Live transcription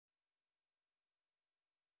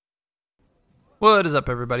What is up,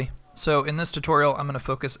 everybody? So in this tutorial, I'm going to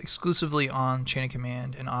focus exclusively on chain of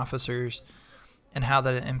command and officers and how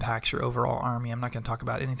that impacts your overall army. I'm not going to talk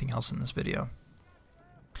about anything else in this video.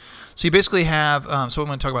 So you basically have, so I'm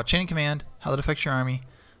going to talk about chain of command, how that affects your army,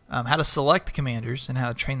 how to select commanders and how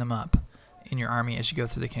to train them up in your army as you go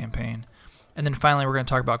through the campaign. And then finally, we're going to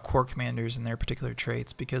talk about core commanders and their particular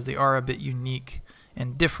traits because they are a bit unique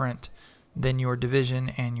and different than your division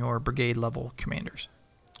and your brigade level commanders.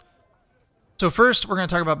 So first, we're going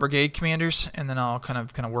to talk about brigade commanders, and then I'll kind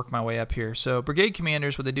of work my way up here. So brigade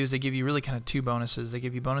commanders, what they do is they give you really kind of two bonuses. They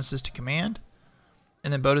give you bonuses to command,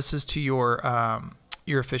 and then bonuses to your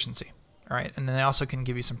efficiency. All right, and then they also can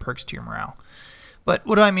give you some perks to your morale. But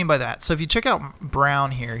what do I mean by that? So if you check out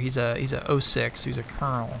Brown here, he's a 06, he's a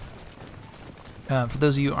colonel. For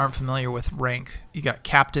those of you who aren't familiar with rank, you got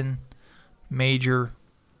captain, major,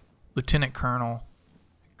 lieutenant colonel,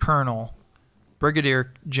 colonel,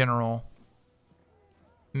 brigadier general,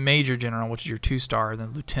 major general, which is your 2-star, and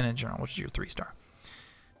then lieutenant general, which is your 3-star.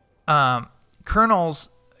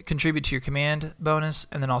 Colonels contribute to your command bonus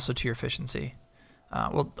and then also to your efficiency.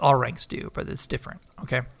 Well, all ranks do, but it's different.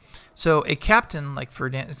 Okay, so a captain, like for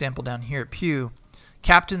example down here at Pew,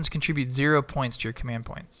 captains contribute 0 points to your command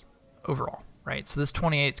points overall. Right, so this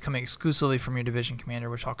 28 is coming exclusively from your division commander,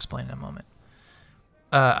 which I'll explain in a moment.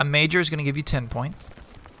 A major is going to give you 10 points.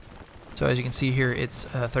 So as you can see here, it's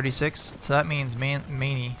 36. So that means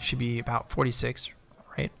Maney should be about 46,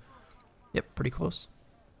 right? Yep, pretty close.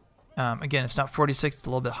 Again, it's not 46, it's a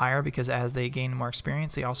little bit higher because as they gain more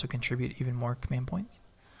experience, they also contribute even more command points.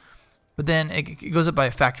 But then it goes up by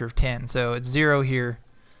a factor of 10. So it's 0 here,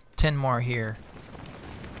 10 more here.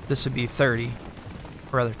 This would be 30,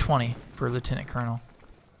 or rather 20 for lieutenant colonel,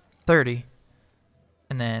 30.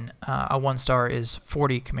 And then a 1-star is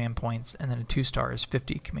 40 command points, and then a 2-star is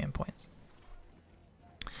 50 command points.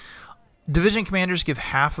 Division commanders give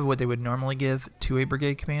half of what they would normally give to a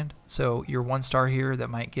brigade command. So your 1-star here that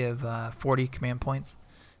might give 40 command points.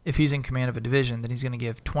 If he's in command of a division, then he's going to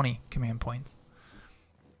give 20 command points.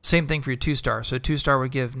 Same thing for your 2-star. So a 2-star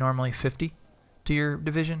would give normally 50 to your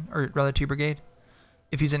division, or rather to your brigade.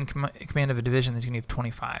 If he's in command of a division, he's going to give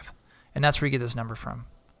 25. And that's where you get this number from.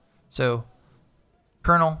 So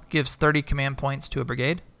colonel gives 30 command points to a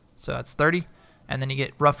brigade, so that's 30, and then you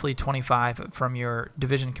get roughly 25 from your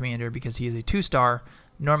division commander because he is a 2-star.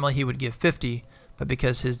 Normally he would give 50, but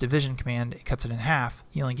because his division command cuts it in half,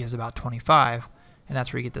 he only gives about 25, and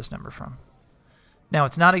that's where you get this number from. Now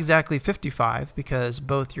it's not exactly 55 because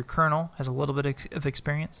both your colonel has a little bit of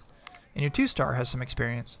experience and your 2-star has some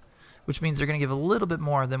experience, which means they're going to give a little bit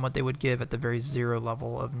more than what they would give at the very 0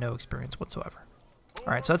 level of no experience whatsoever.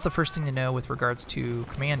 Alright, so that's the first thing to know with regards to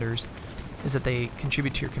commanders, is that they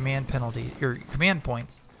contribute to your command penalty, your command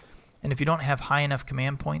points. And if you don't have high enough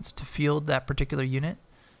command points to field that particular unit,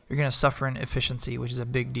 you're going to suffer an efficiency, which is a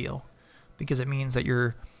big deal, because it means that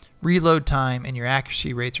your reload time and your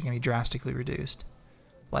accuracy rates are going to be drastically reduced.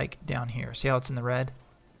 Like down here. See how it's in the red?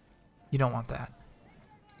 You don't want that.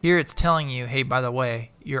 Here it's telling you, hey, by the way,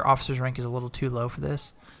 your officer's rank is a little too low for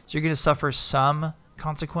this. So you're going to suffer some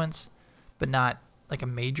consequence, but not like a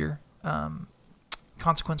major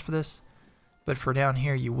consequence for this. But for down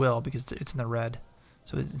here, you will because it's in the red.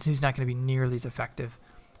 So he's not going to be nearly as effective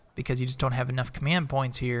because you just don't have enough command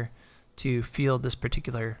points here to field this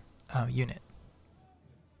particular unit.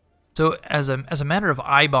 So as a matter of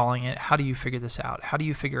eyeballing it, how do you figure this out? How do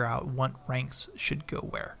you figure out what ranks should go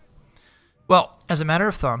where? Well, as a matter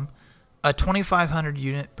of thumb, a 2,500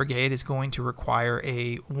 unit brigade is going to require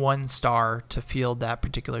a 1-star to field that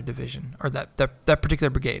particular division, or that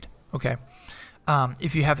particular brigade. Okay.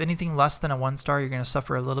 If you have anything less than a 1-star, you're going to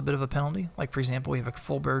suffer a little bit of a penalty. Like for example, we have a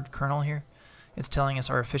full bird colonel here. It's telling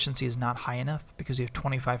us our efficiency is not high enough because we have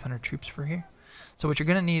 2,500 troops for here. So what you're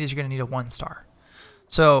going to need is you're going to need a 1-star.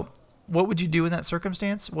 So what would you do in that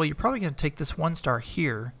circumstance? Well, you're probably going to take this 1-star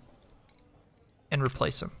here and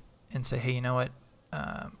replace him. And say, hey, you know what?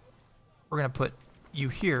 We're going to put you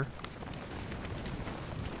here.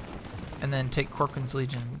 And then take Corcoran's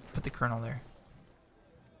Legion, put the colonel there.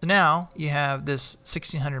 So now you have this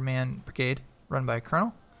 1,600-man brigade run by a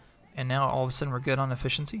colonel. And now all of a sudden we're good on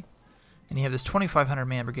efficiency. And you have this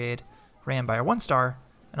 2,500-man brigade ran by a 1-star.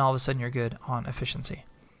 And all of a sudden you're good on efficiency.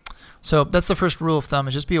 So that's the first rule of thumb,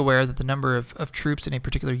 is just be aware that the number of troops in a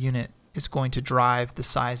particular unit is going to drive the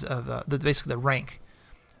size of, basically the rank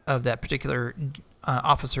of that particular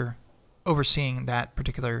officer overseeing that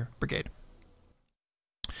particular brigade.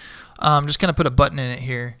 I'm just going to put a button in it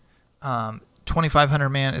here. 2,500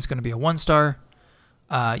 man is going to be a 1-star.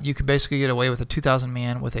 You could basically get away with a 2,000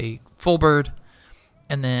 man with a full bird,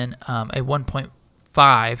 and then a 1.5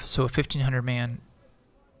 5, so a 1,500 man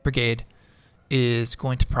brigade is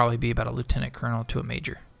going to probably be about a lieutenant colonel to a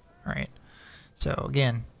major. All right. So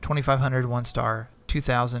again, 2,500 1-star,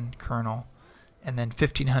 2,000 colonel, and then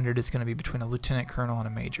 1,500 is going to be between a lieutenant colonel and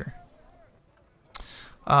a major.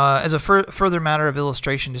 As a further matter of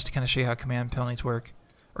illustration, just to kind of show you how command penalties work,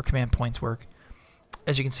 or command points work,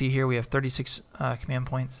 as you can see here, we have 36 command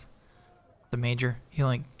points. The major, he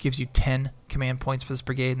only gives you 10 command points for this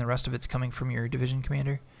brigade, and the rest of it's coming from your division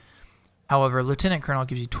commander. However, lieutenant colonel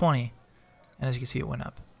gives you 20, and as you can see, it went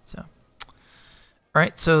up. So, all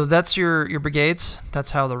right, so that's your brigades.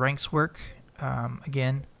 That's how the ranks work.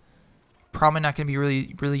 Again, probably not going to be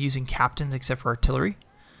really using captains except for artillery.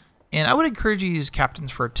 And I would encourage you to use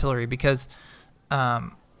captains for artillery because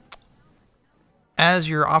as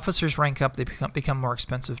your officers rank up, they become more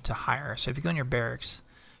expensive to hire. So if you go in your barracks,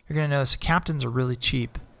 you're going to notice captains are really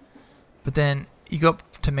cheap. But then you go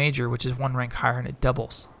up to major, which is 1 rank higher, and it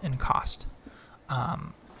doubles in cost.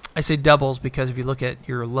 I say doubles because if you look at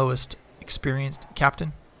your lowest experienced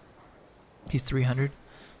captain, he's 300.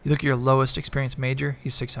 You look at your lowest experienced major,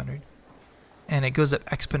 he's 600. And it goes up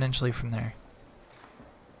exponentially from there.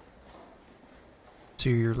 So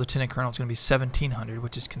your lieutenant colonel is going to be 1,700,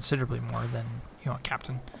 which is considerably more than a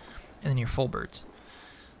captain, and then your full birds.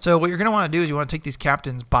 So what you're going to want to do is you want to take these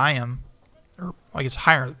captains, buy them, or I guess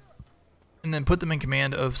hire them, and then put them in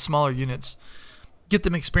command of smaller units. Get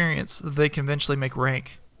them experience so that they can eventually make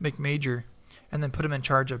rank, make major, and then put them in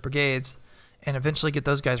charge of brigades, and eventually get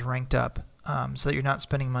those guys ranked up, so that you're not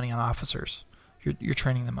spending money on officers. You're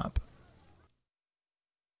training them up.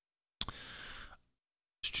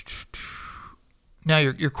 Now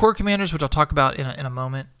your corps commanders, which I'll talk about in a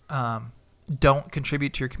moment, don't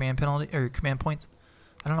contribute to your command penalty or your command points.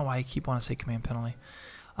 I don't know why I keep wanting to say command penalty.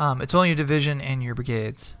 It's only your division and your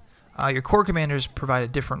brigades. Your corps commanders provide a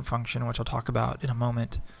different function, which I'll talk about in a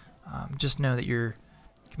moment. Just know that your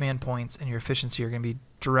command points and your efficiency are going to be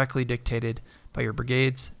directly dictated by your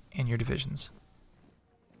brigades and your divisions.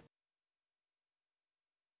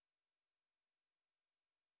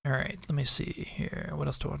 All right, let me see here. What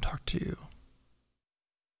else do I want to talk to you?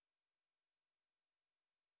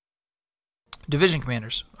 Division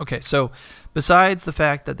commanders. Okay, so besides the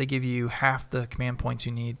fact that they give you half the command points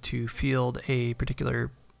you need to field a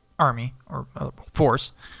particular army or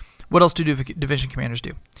force, what else do division commanders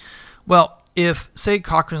do? Well, if, say,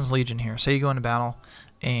 Cochrane's Legion here, say you go into battle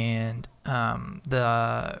and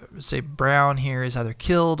say Brown here is either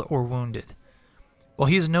killed or wounded. Well,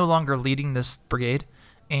 he's no longer leading this brigade,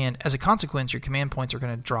 and as a consequence, your command points are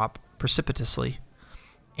going to drop precipitously,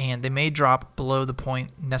 and they may drop below the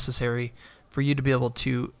point necessary for you to be able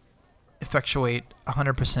to effectuate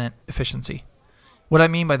 100% efficiency. What I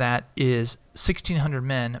mean by that is 1,600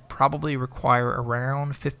 men probably require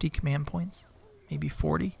around 50 command points, maybe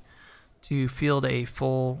 40, to field a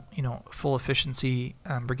full efficiency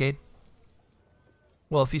brigade.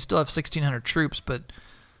 Well, if you still have 1,600 troops, but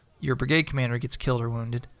your brigade commander gets killed or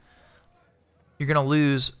wounded, you're going to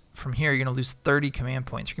lose from here. You're going to lose 30 command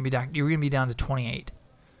points. You're going to be down to 28.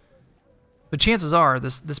 But chances are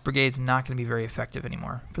this brigade's not going to be very effective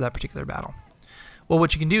anymore for that particular battle. Well,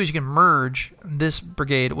 what you can do is you can merge this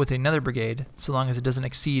brigade with another brigade, so long as it doesn't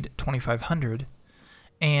exceed 2,500,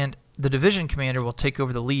 and the division commander will take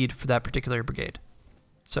over the lead for that particular brigade.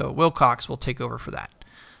 So Wilcox will take over for that.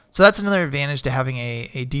 So that's another advantage to having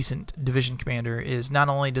a decent division commander, is not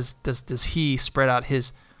only does he spread out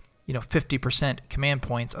his 50% command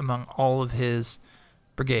points among all of his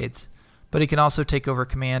brigades, but he can also take over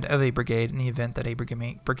command of a brigade in the event that a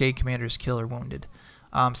brigade commander is killed or wounded.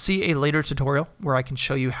 See a later tutorial where I can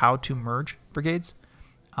show you how to merge brigades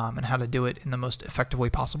and how to do it in the most effective way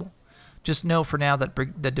possible. Just know for now that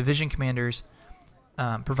the division commanders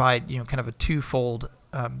provide kind of a twofold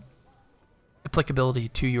applicability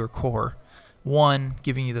to your corps. One,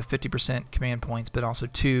 giving you the 50% command points, but also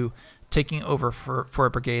two, taking over for a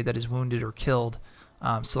brigade that is wounded or killed,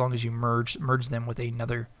 so long as you merge them with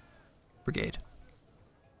another brigade.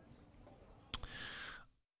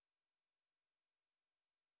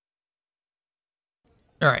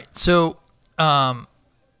 All right, so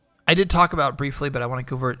I did talk about briefly, but I want to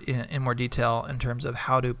go over it in more detail in terms of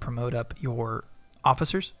how to promote up your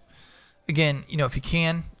officers. Again, if you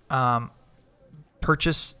can,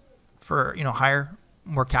 purchase for hire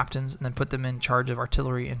more captains and then put them in charge of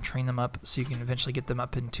artillery and train them up so you can eventually get them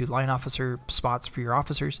up into line officer spots for your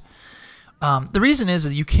officers. The reason is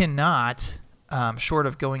that you cannot, short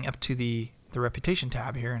of going up to the reputation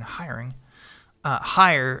tab here and hiring,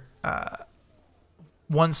 hire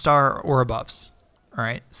 1-star or aboves. All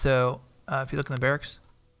right, so if you look in the barracks,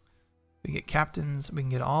 We get captains. We can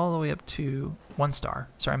get all the way up to 1 star.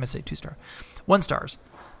 Sorry, I meant to say 2 star. 1 stars.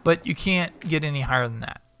 But you can't get any higher than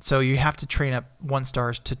that. So you have to train up 1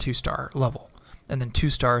 stars to 2 star level. And then 2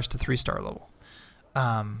 stars to 3 star level.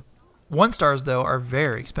 1 stars, though, are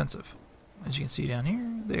very expensive. As you can see down here,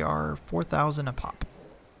 they are 4,000 a pop.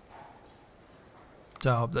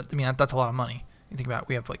 So, I mean, that's a lot of money. You think about it,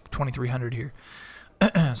 we have like 2,300 here.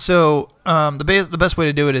 So the best way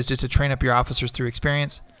to do it is just to train up your officers through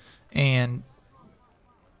experience. And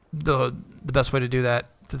the best way to do that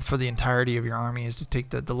for the entirety of your army is to take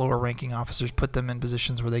the lower ranking officers, put them in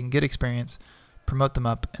positions where they can get experience, promote them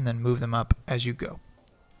up, and then move them up as you go.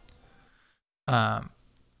 Now,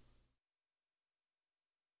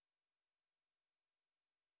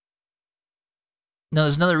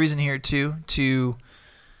 there's another reason here, too, to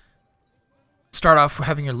start off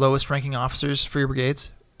having your lowest ranking officers for your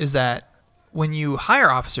brigades, is that when you hire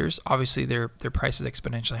officers, obviously their price is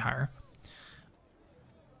exponentially higher.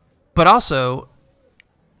 But also,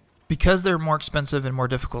 because they're more expensive and more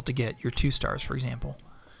difficult to get, your 2 stars, for example,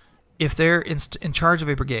 if they're in charge of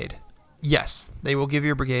a brigade, yes, they will give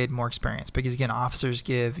your brigade more experience. Because, again, officers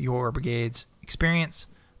give your brigades experience,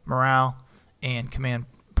 morale, and command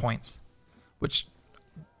points, which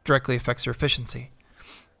directly affects their efficiency.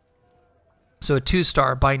 So a 2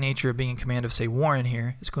 star, by nature of being in command of, say, Warren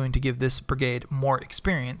here, is going to give this brigade more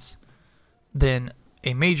experience than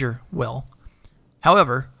a major will.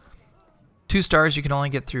 However, 2 stars you can only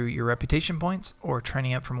get through your reputation points or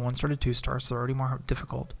training up from 1 star to 2 stars, so they're already more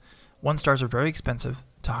difficult. 1 stars are very expensive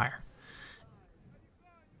to hire.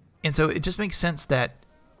 And so it just makes sense that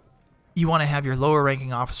you want to have your lower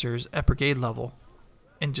ranking officers at brigade level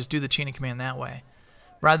and just do the chain of command that way,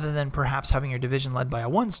 rather than perhaps having your division led by a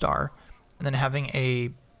 1 star and then having a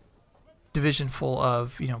division full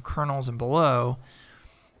of, colonels and below,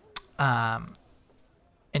 and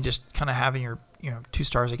just kind of having your 2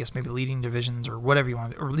 stars, I guess, maybe leading divisions or whatever you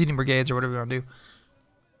want, or leading brigades or whatever you want to do,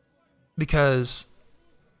 because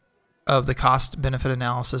of the cost benefit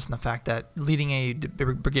analysis and the fact that leading a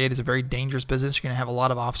brigade is a very dangerous business. You're going to have a lot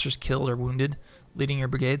of officers killed or wounded leading your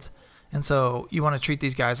brigades, and so you want to treat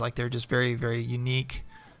these guys like they're just very, very unique,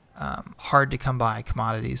 hard to come by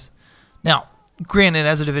commodities. Now, granted,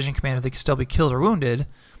 as a division commander, they can still be killed or wounded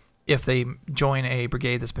if they join a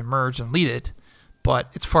brigade that's been merged and lead it,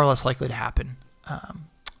 but it's far less likely to happen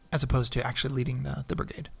as opposed to actually leading the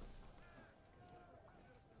brigade.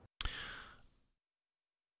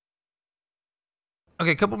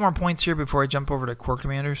 Okay, a couple more points here before I jump over to corps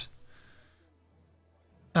commanders.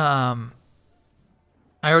 I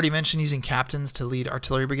already mentioned using captains to lead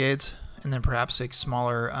artillery brigades, and then perhaps like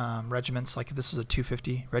smaller regiments. Like if this was a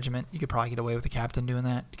 250 regiment, you could probably get away with a captain doing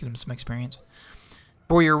that to get him some experience.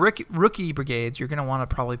 For your rookie brigades, you're going to want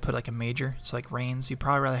to probably put like a major. So like Reigns, you'd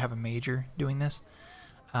probably rather have a major doing this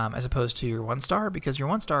as opposed to your 1 star, because your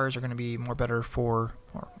 1 stars are going to be more better for,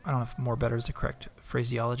 or I don't know if more better is the correct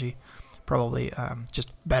phraseology, probably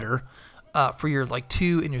just better for your like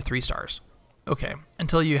 2 and your 3 stars. Okay,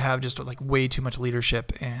 until you have just like way too much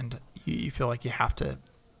leadership and you feel like you have to,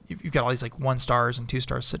 you've got all these like 1 stars and 2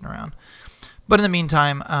 stars sitting around. But in the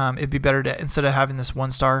meantime, it'd be better to, instead of having this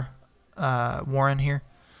 1 star Warren here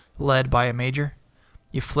led by a major,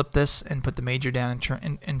 you flip this and put the major down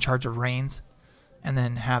in charge of Reigns, and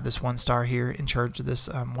then have this 1 star here in charge of this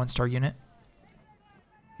 1 star unit.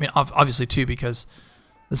 I mean, obviously too, because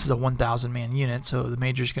this is a 1,000 man unit, so the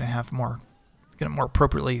major is going to have more, going to more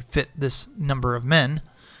appropriately fit this number of men.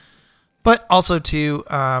 But also too,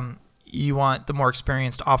 you want the more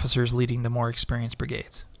experienced officers leading the more experienced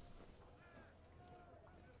brigades.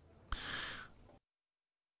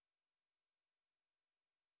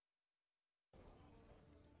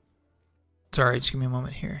 Sorry, just give me a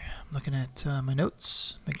moment here. I'm looking at my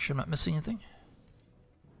notes, make sure I'm not missing anything.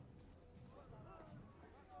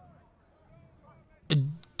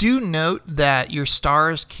 Do note that your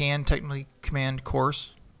stars can technically command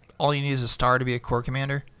corps. All you need is a star to be a corps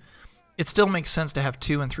commander. It still makes sense to have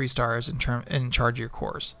 2 and 3 stars in charge of your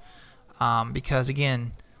corps, because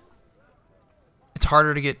again, it's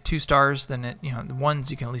harder to get 2 stars than it. The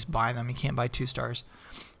ones you can at least buy them. You can't buy 2 stars,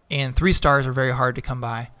 and 3 stars are very hard to come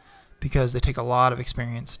by because they take a lot of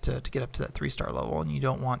experience to get up to that 3 star level, and you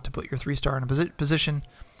don't want to put your 3 star in a position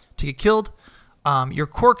to get killed. Your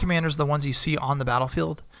corps commanders are the ones you see on the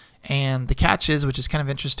battlefield, and the catch is, which is kind of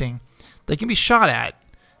interesting, they can be shot at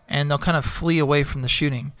and they'll kind of flee away from the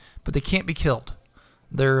shooting, but they can't be killed.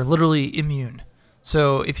 They're literally immune.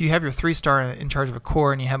 So if you have your 3 star in charge of a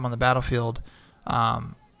corps and you have them on the battlefield, I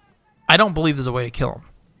don't believe there's a way to kill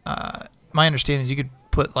them. My understanding is you could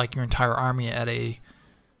put like your entire army at a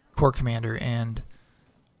corps commander, and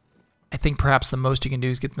I think perhaps the most you can do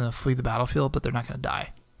is get them to flee the battlefield, but they're not going to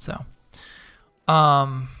die. So,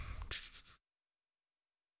 I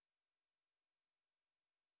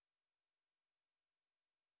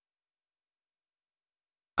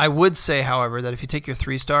would say, however, that if you take your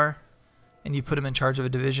 3-star and you put him in charge of a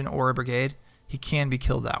division or a brigade, he can be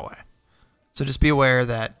killed that way. So just be aware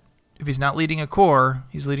that if he's not leading a corps,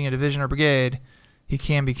 he's leading a division or brigade, he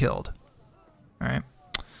can be killed. All right.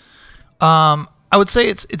 I would say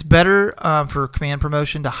it's better for command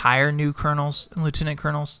promotion to hire new colonels and lieutenant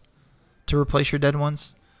colonels to replace your dead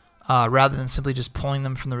ones rather than simply just pulling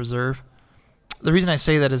them from the reserve. The reason I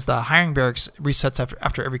say that is the hiring barracks resets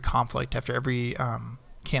after every conflict, after every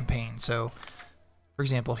campaign. So, for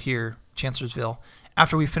example, here, Chancellorsville,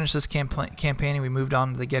 after we finished this campaign and we moved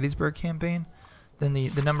on to the Gettysburg campaign, then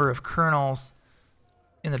the number of colonels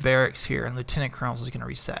in the barracks here and lieutenant colonels is going to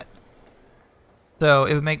reset. So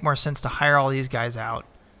it would make more sense to hire all these guys out,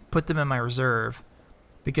 put them in my reserve,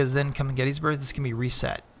 because then coming Gettysburg, this can be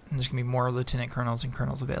reset, and there's going to be more lieutenant colonels and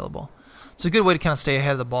colonels available. It's a good way to kind of stay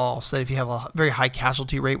ahead of the ball, so that if you have a very high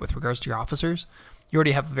casualty rate with regards to your officers, you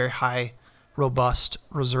already have a very high, robust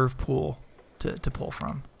reserve pool to pull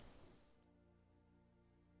from.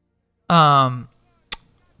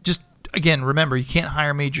 Just, again, remember, you can't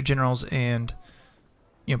hire major generals, and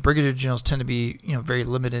brigadier generals tend to be, very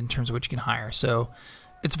limited in terms of what you can hire. So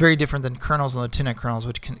it's very different than colonels and lieutenant colonels,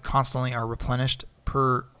 which constantly are replenished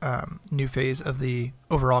per new phase of the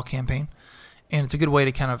overall campaign. And it's a good way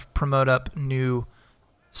to kind of promote up new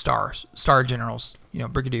star generals,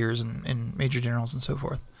 brigadiers and major generals and so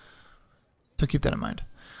forth. So keep that in mind.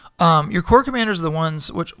 Your corps commanders are the ones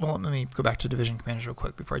which, well, let me go back to division commanders real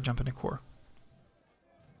quick before I jump into corps.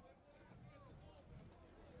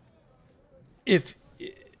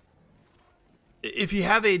 If you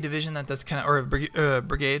have a division that's kind of, or a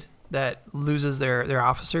brigade that loses their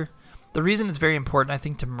officer, the reason it's very important, I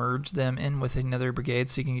think, to merge them in with another brigade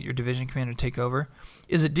so you can get your division commander to take over,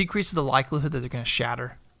 is it decreases the likelihood that they're going to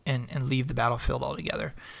shatter and leave the battlefield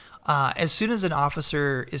altogether. As soon as an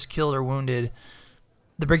officer is killed or wounded,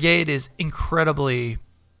 the brigade is incredibly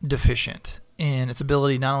deficient in its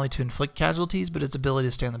ability not only to inflict casualties, but its ability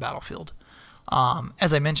to stay on the battlefield.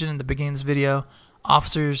 As I mentioned in the beginning of this video,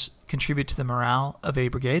 officers contribute to the morale of a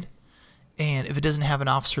brigade, and if it doesn't have an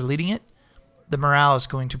officer leading it, the morale is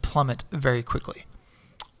going to plummet very quickly.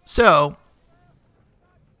 So,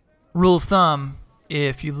 rule of thumb,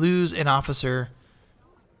 if you lose an officer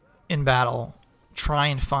in battle, try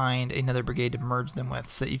and find another brigade to merge them with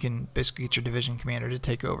so that you can basically get your division commander to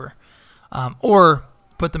take over. Or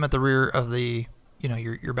put them at the rear of the,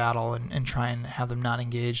 your battle and try and have them not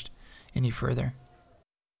engaged any further.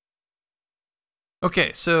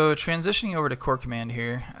 Okay, so transitioning over to corps command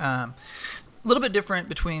here. A little bit different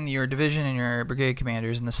between your division and your brigade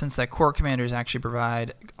commanders in the sense that corps commanders actually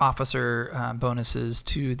provide officer bonuses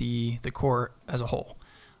to the corps as a whole.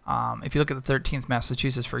 If you look at the 13th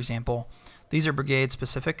Massachusetts, for example, these are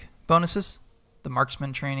brigade-specific bonuses, the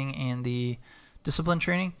marksman training and the discipline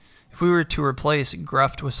training. If we were to replace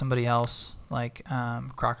Gruft with somebody else, like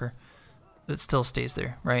Crocker, that still stays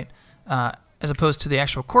there, right? As opposed to the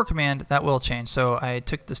actual corps command, that will change. So I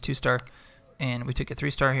took this 2-star, and we took a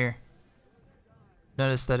 3-star here.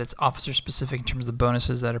 Notice that it's officer-specific in terms of the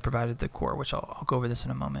bonuses that are provided to the corps, which I'll go over this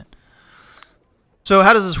in a moment. So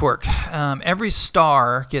how does this work? Every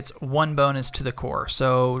star gets 1 bonus to the corps.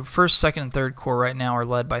 So 1st, 2nd, and 3rd corps right now are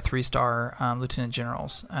led by 3-star lieutenant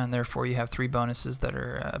generals, and therefore you have 3 bonuses that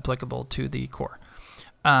are applicable to the corps.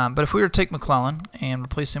 But if we were to take McClellan and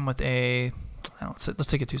replace him with a, let's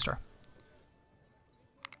take a 2-star.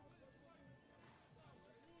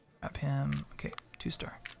 Grab him. Okay,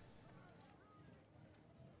 2-star.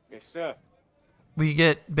 Yes, sir. We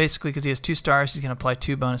get, basically, because he has 2 stars, he's going to apply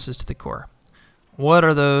 2 bonuses to the corps. What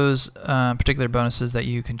are those particular bonuses that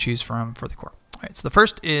you can choose from for the corps? All right, so the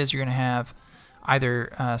first is you're going to have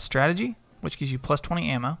either strategy, which gives you plus 20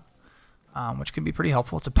 ammo, which can be pretty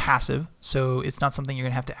helpful. It's a passive, so it's not something you're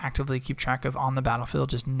going to have to actively keep track of on the battlefield.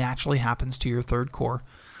 It just naturally happens to your 3rd corps.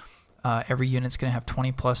 Every unit's going to have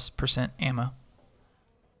 20+% ammo.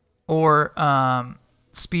 Or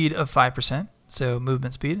speed of 5%, so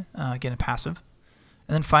movement speed, again a passive.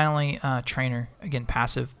 And then finally, trainer, again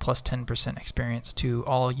passive, plus 10% experience to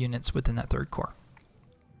all units within that 3rd corps.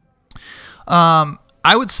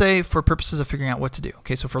 I would say for purposes of figuring out what to do,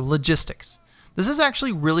 okay, so for logistics, this is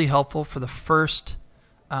actually really helpful for the first,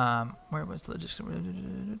 where was logistics?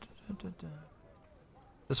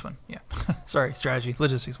 This one, yeah, sorry, strategy,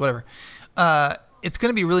 logistics, whatever. It's going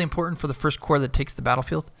to be really important for the 1st corps that takes the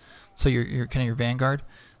battlefield. So you're kind of your vanguard.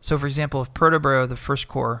 So for example, if Protobro, the 1st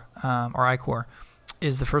corps, or I corps,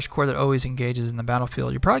 is the first corps that always engages in the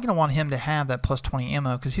battlefield. You're probably going to want him to have that plus 20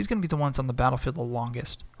 ammo because he's going to be the one that's on the battlefield the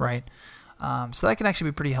longest, right? So that can actually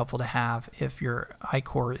be pretty helpful to have if your I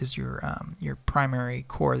corps is your primary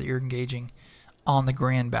corps that you're engaging on the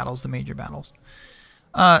grand battles, the major battles.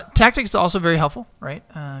 Tactics is also very helpful, right?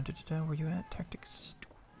 Where you at? Tactics.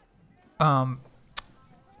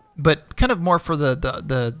 But kind of more for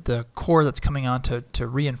the corps that's coming on to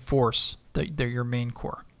reinforce your main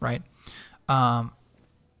corps, right?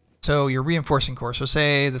 So your reinforcing corps. So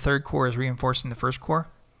say the third corps is reinforcing the first corps.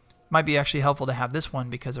 Might be actually helpful to have this one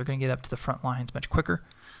because they're going to get up to the front lines much quicker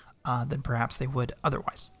than perhaps they would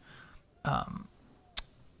otherwise.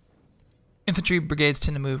 Infantry brigades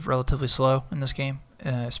tend to move relatively slow in this game,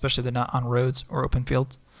 especially if they're not on roads or open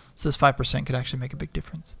fields. So this 5% could actually make a big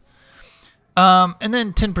difference. And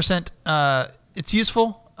then 10%, it's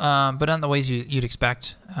useful, but not in the ways you'd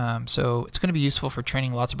expect. So it's going to be useful for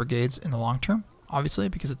training lots of brigades in the long term, obviously,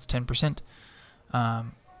 because it's 10%.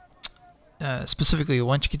 Specifically,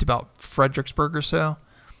 once you get to about Fredericksburg or so,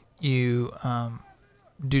 you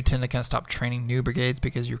do tend to kind of stop training new brigades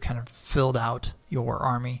because you've kind of filled out your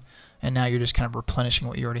army, and now you're just kind of replenishing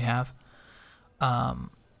what you already have.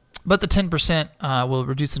 But the 10% will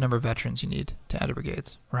reduce the number of veterans you need to add to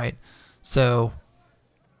brigades, right? So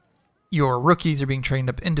your rookies are being trained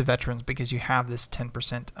up into veterans because you have this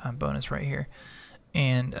 10% bonus right here.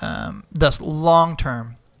 And thus, long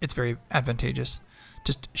term, it's very advantageous.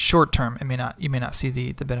 Just short term, you may not see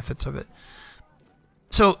the benefits of it.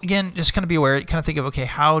 So again, just kind of be aware. You kind of think of, okay,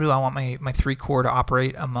 how do I want my three corps to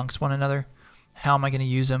operate amongst one another? How am I going to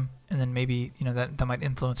use them? And then maybe that might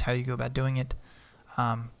influence how you go about doing it.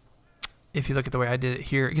 If you look at the way I did it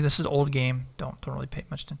here, again, this is an old game. Don't really pay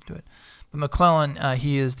much attention to it. But McClellan,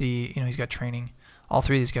 he is he's got training. All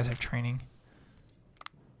three of these guys have training.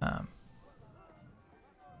 But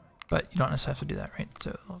you don't necessarily have to do that, right?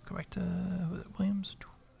 So I'll go back to Williams.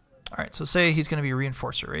 All right, so say he's going to be a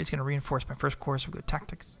reinforcer, right? He's going to reinforce my first corps, so we'll go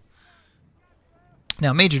tactics.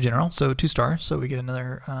 Now, Major General, so 2 stars, so we get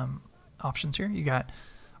another options here. You got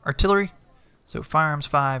artillery, so firearms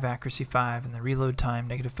 5, accuracy 5, and the reload time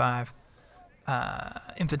 -5.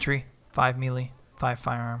 Infantry 5 melee, 5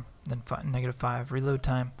 firearm, then -5 reload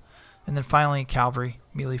time, and then finally cavalry,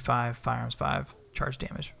 melee 5, firearms 5, charge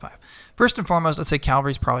damage 5. First and foremost, I'd say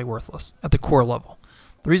cavalry is probably worthless at the corps level.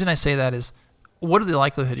 The reason I say that is, what are the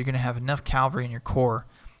likelihood you're going to have enough cavalry in your corps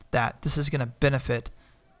that this is going to benefit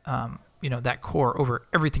that corps over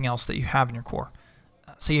everything else that you have in your corps?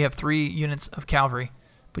 So you have 3 units of cavalry,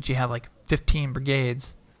 but you have like 15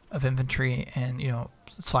 brigades of infantry and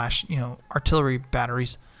artillery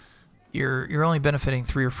batteries. You're only benefiting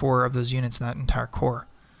 3 or 4 of those units in that entire corps.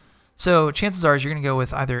 So chances are you're going to go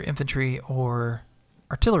with either infantry or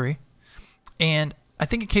artillery. And I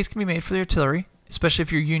think a case can be made for the artillery, especially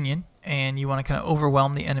if you're Union and you want to kind of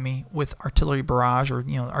overwhelm the enemy with artillery barrage or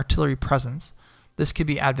artillery presence. This could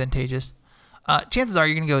be advantageous. Chances are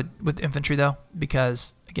you're going to go with infantry though,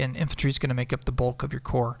 because again, infantry is going to make up the bulk of your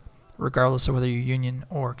corps, regardless of whether you're Union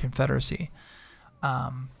or Confederacy.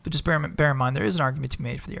 But just bear in mind there is an argument to be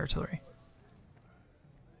made for the artillery.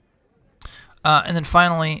 And then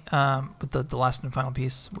finally, with the last and final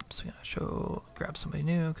piece, whoops, I'm going to grab somebody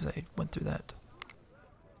new because I went through that.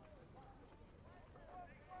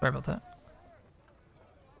 Sorry about that.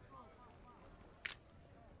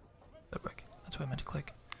 That's what I meant to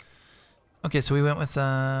click. Okay, so we went with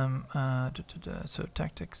so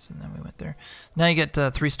tactics, and then we went there. Now you get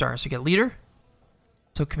 3 stars. You get leader.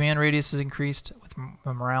 So command radius is increased with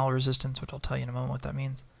morale resistance, which I'll tell you in a moment what that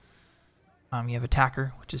means. You have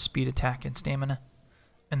attacker, which is speed, attack, and stamina.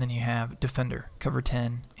 And then you have defender, cover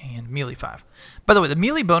 10, and melee 5. By the way, the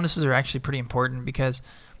melee bonuses are actually pretty important because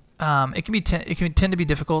it can tend to be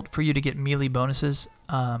difficult for you to get melee bonuses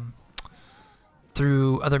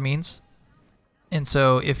through other means. And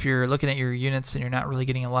so if you're looking at your units and you're not really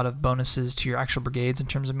getting a lot of bonuses to your actual brigades in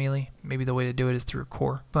terms of melee, maybe the way to do it is through a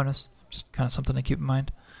core bonus. Just kind of something to keep in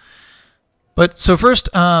mind. But so first,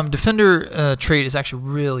 defender trait is actually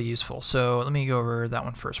really useful. So let me go over that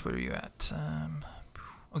one first. Where are you at?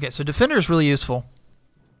 Okay, so defender is really useful.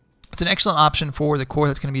 It's an excellent option for the corps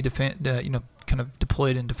that's going to be kind of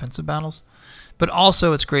deployed in defensive battles. But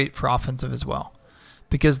also it's great for offensive as well,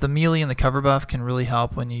 because the melee and the cover buff can really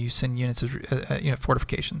help when you send units as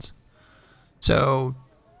fortifications. So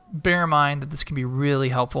bear in mind that this can be really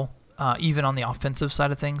helpful, even on the offensive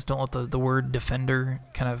side of things. Don't let the word defender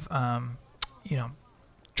kind of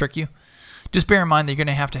trick you. Just bear in mind that you're going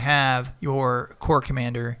to have your corps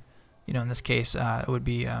commander, in this case it would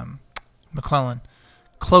be McClellan,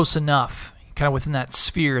 close enough, kind of within that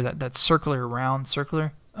sphere, that circular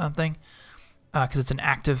thing, because it's an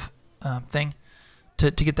active thing,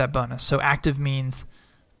 to get that bonus. So active means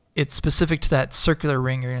it's specific to that circular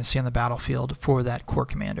ring you're going to see on the battlefield for that corps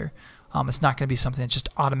commander. It's not going to be something that's just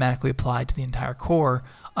automatically applied to the entire corps,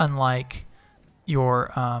 unlike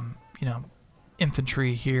your you know,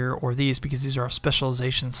 infantry here or these, because these are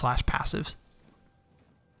specialization / passives.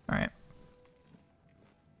 All right.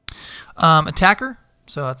 Attacker.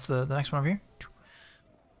 So that's the next one over here.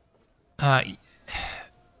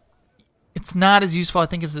 It's not as useful, I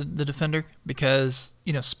think, as the defender, because,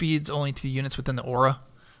 you know, speed's only to the units within the aura.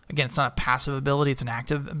 Again, it's not a passive ability, it's an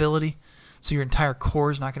active ability. So your entire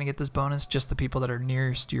corps is not going to get this bonus, just the people that are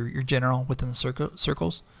nearest your general within the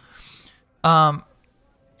circles. And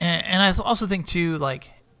I also think, too,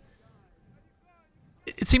 like,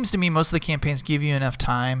 it seems to me most of the campaigns give you enough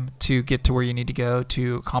time to get to where you need to go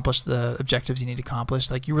to accomplish the objectives you need to accomplish.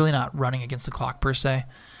 Like, you're really not running against the clock, per se.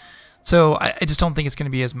 So I just don't think it's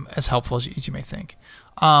going to be as helpful as you may think.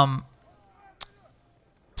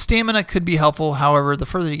 Stamina could be helpful. However, the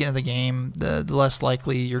further you get into the game, the less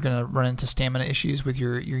likely you're going to run into stamina issues with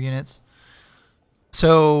your units.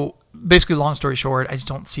 So basically, long story short, I just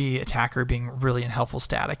don't see attacker being really a helpful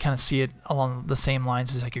stat. I kind of see it along the same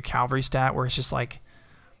lines as like your cavalry stat, where it's just like,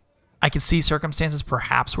 I could see circumstances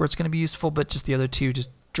perhaps where it's going to be useful, but just the other two just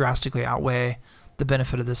drastically outweigh the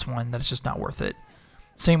benefit of this one, that it's just not worth it.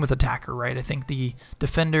 Same with attacker, right? I think the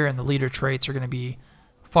defender and the leader traits are going to be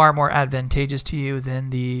far more advantageous to you than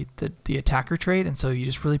the attacker trait, and so you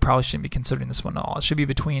just really probably shouldn't be considering this one at all. It should be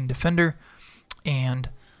between defender and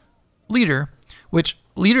leader, which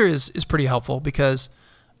leader is pretty helpful because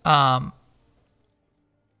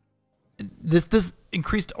this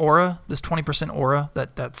increased aura, this 20% aura,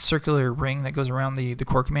 that circular ring that goes around the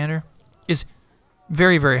corps commander, is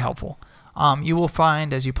very, very helpful. You will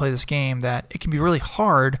find as you play this game that it can be really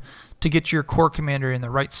hard to get your corps commander in the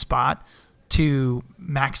right spot to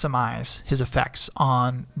maximize his effects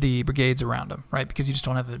on the brigades around him, right? Because you just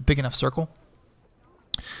don't have a big enough circle.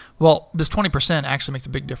 Well, this 20% actually makes a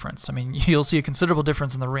big difference. I mean, you'll see a considerable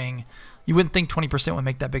difference in the ring. You wouldn't think 20% would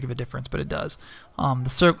make that big of a difference, but it does.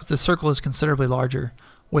 The circle is considerably larger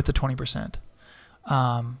with the 20%.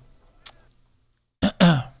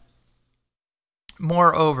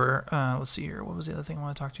 Moreover, let's see here. What was the other thing I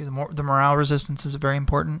want to talk to you? The morale resistance is very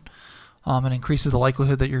important. It increases the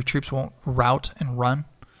likelihood that your troops won't rout and run.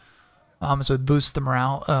 So it boosts the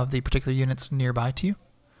morale of the particular units nearby to you.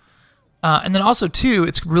 And then also, too,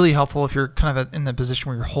 it's really helpful if you're kind of in the position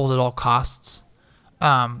where you're hold at all costs.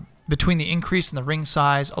 Between the increase in the ring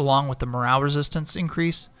size along with the morale resistance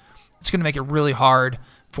increase, it's going to make it really hard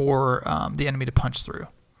for the enemy to punch through.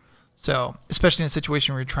 So, especially in a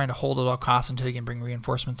situation where you're trying to hold at all costs until you can bring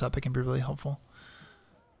reinforcements up, it can be really helpful.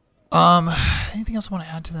 Anything else I want to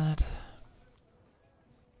add to that?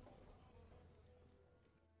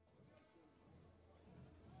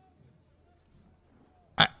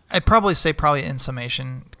 I'd probably say in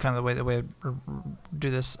summation, kind of the way I do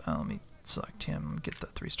this. Let me select him, get the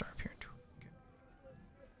 3-star up here.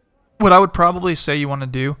 What I would probably say you want to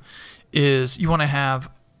do is you want to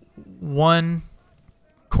have one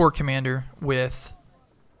corps commander with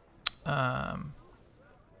I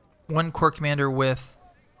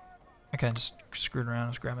kind of just screwed around, I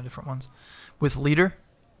was grabbing different ones, with leader,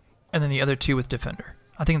 and then the other two with defender.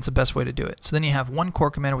 I think it's the best way to do it. So then you have one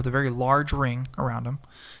corps commander with a very large ring around him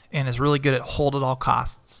and is really good at hold at all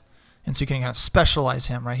costs. And so you can kind of specialize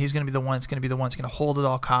him, right? He's going to be the one that's going to hold at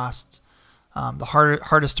all costs, the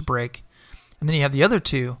hardest to break. And then you have the other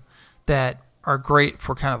two that are great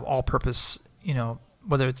for kind of all-purpose, you know,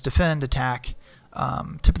 whether it's defend, attack,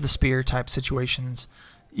 tip of the spear type situations.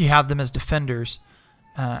 You have them as defenders,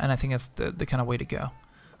 and I think that's the kind of way to go.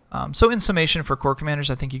 So in summation for corps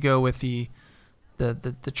commanders, I think you go with the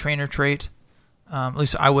trainer trait. At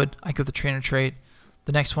least I go with the trainer trait.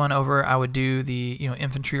 The next one over, I would do the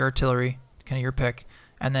infantry artillery, kind of your pick,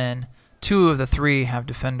 and then 2 of the 3 have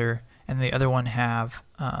defender, and the other one have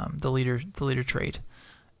the leader trait,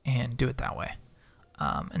 and do it that way.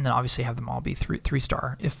 And then obviously have them all be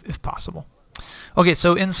 3-star if possible. Okay,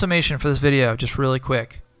 so in summation for this video, just really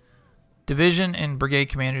quick, division and brigade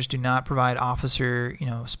commanders do not provide officer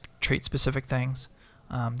trait specific things.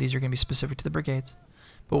 These are going to be specific to the brigades.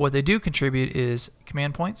 But what they do contribute is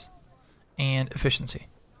command points and efficiency.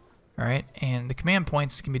 All right, and the command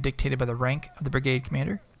points can be dictated by the rank of the brigade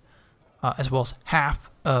commander, as well as half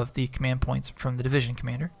of the command points from the division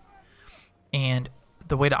commander. And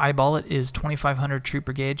the way to eyeball it is 2,500 troop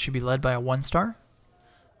brigade should be led by a 1-star.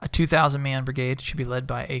 A 2,000-man brigade should be led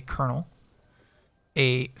by a colonel.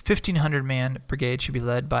 A 1,500-man brigade should be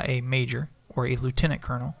led by a major or a lieutenant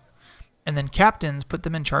colonel. And then captains, put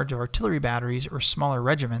them in charge of artillery batteries or smaller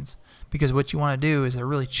regiments, because what you want to do is they're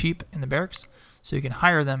really cheap in the barracks, so you can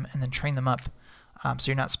hire them and then train them up.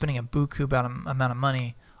 So you're not spending a buku amount of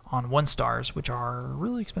money on 1-stars, which are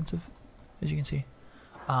really expensive, as you can see.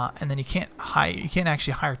 And then you can't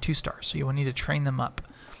actually hire 2-stars, so you will need to train them up.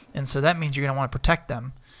 And so that means you're going to want to protect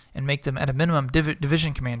them and make them at a minimum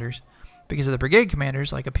division commanders, because of the brigade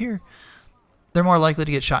commanders, like up here, they're more likely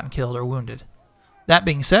to get shot and killed or wounded. That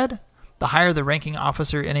being said, the higher the ranking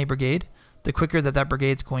officer in a brigade, the quicker that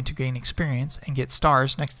brigade's going to gain experience and get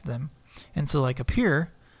stars next to them. And so like up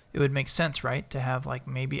here, it would make sense, right, to have like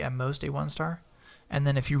maybe at most a 1-star. And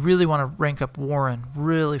then if you really want to rank up Warren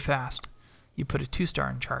really fast, you put a 2-star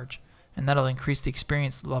in charge, and that'll increase the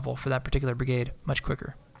experience level for that particular brigade much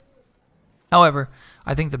quicker. However,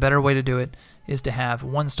 I think the better way to do it is to have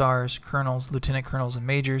 1-stars, colonels, lieutenant colonels, and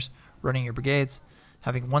majors running your brigades,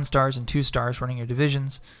 having 1-stars and 2-stars running your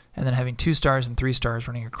divisions, and then having 2-stars and 3-stars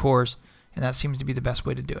running your corps, and that seems to be the best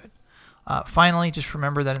way to do it. Finally, just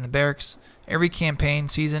remember that in the barracks, every campaign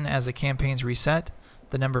season, as the campaigns reset,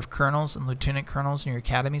 the number of colonels and lieutenant colonels in your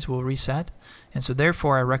academies will reset, and so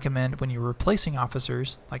therefore I recommend when you're replacing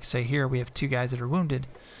officers, like say here we have 2 guys that are wounded,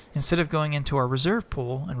 instead of going into our reserve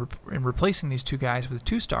pool and replacing these 2 guys with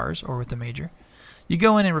 2-stars or with the major, you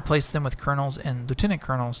go in and replace them with colonels and lieutenant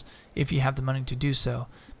colonels if you have the money to do so,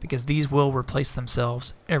 because these will replace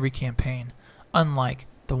themselves every campaign, unlike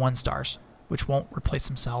the 1-stars, which won't replace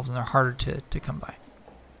themselves and they're harder to come by.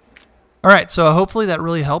 Alright, so hopefully that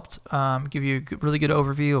really helped give you a really good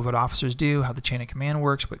overview of what officers do, how the chain of command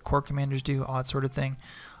works, what corps commanders do, all that sort of thing.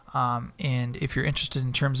 And if you're interested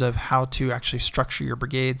in terms of how to actually structure your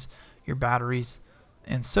brigades, your batteries,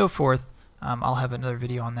 and so forth, I'll have another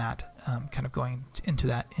video on that, kind of going into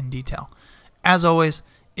that in detail. As always,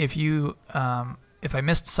 if I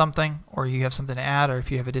missed something, or you have something to add, or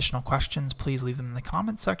if you have additional questions, please leave them in the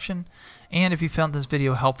comments section. And if you found this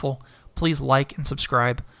video helpful, please like and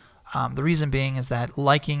subscribe. The reason being is that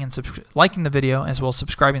liking the video as well as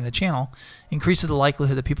subscribing to the channel increases the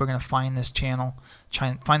likelihood that people are going to find this channel,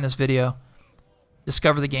 find this video,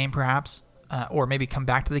 discover the game perhaps, or maybe come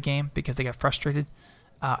back to the game because they got frustrated,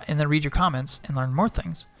 and then read your comments and learn more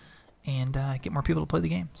things and get more people to play the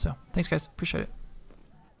game. So thanks guys, appreciate it.